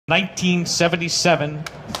1977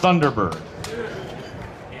 Thunderbird.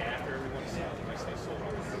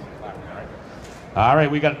 All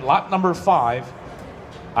right, we got lot number 5.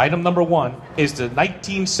 Item number 1 is the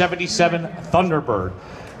 1977 Thunderbird.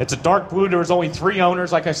 It's a dark blue. There was only 3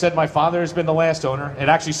 owners. Like I said, my father has been the last owner. It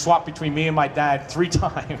actually swapped between me and my dad 3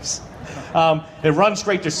 times. It runs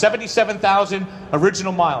great. There's 77,000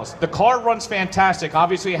 original miles. The car runs fantastic.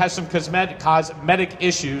 Obviously, it has some cosmetic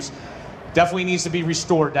issues. Definitely needs to be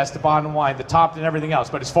restored. That's the bottom line. The top and everything else.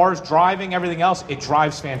 But as far as driving, everything else, it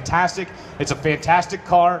drives fantastic. It's a fantastic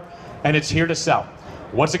car, and it's here to sell.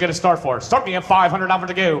 What's it going to start for? Start me at $500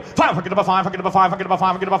 to go. 500 about 500 about 500 about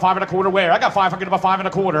 500 about 5 1/4. Where? I got 500 about 5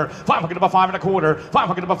 1/4. 500 about 5 1/4.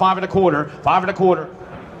 500 about 5 1/4. 5 1/4.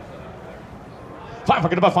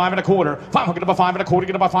 500 about 5 1/4. 500 about 5 1/4.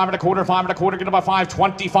 Get about 5 1/4. 5 1/4. Get about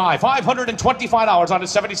 525. $525 on a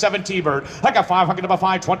 77 T-Bird. I got 500 about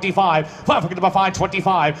 525. 500 about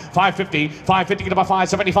 525. 550. 550. Get about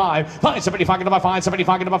 575. 575. Get about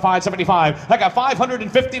 575. Get about 575. I got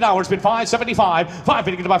 $550. Bid 575.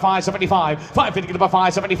 550. Get about 575. 550. Get about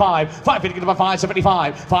 575. 550. Get about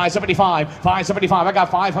 575. 575. 575. I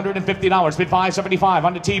got $550. Bid 575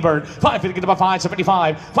 on the T-Bird. 550. Get about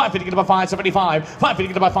 575. 550. Get about 575. 550,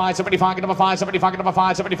 get about 575, get about 575, get about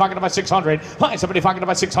 575, get about 600, 575, get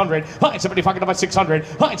about 600, 575, get about 600,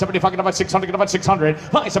 575, get about 600, get about 600,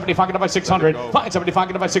 575, get about 600, 575,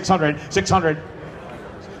 get about 600, 600.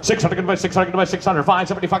 600, get about 600, get about 600,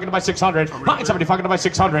 575, get about 600, 575, get about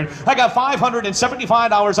 600. I got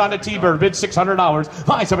 $575 on the T-Bird, bid $600,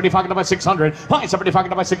 575, get about 600, 575,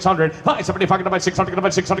 get about 600, 575, get about 600, get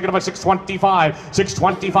about 600, get about 625,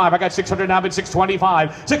 625. I got 600 now, bid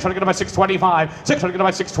 625, 600, get about 625, 600, get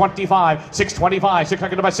about 625, 625, 600,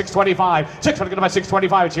 get about 625, 600, get about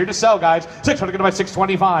 625. It's here to sell, guys. 600, get about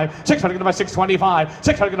 625, 600, get about 625,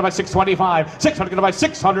 600, get about 625, 600, get about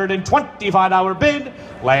 $625 bid.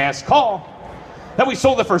 Last call. Then we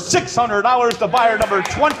sold it for $600 to buyer number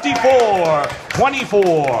 24.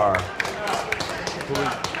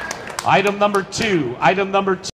 Item number 2.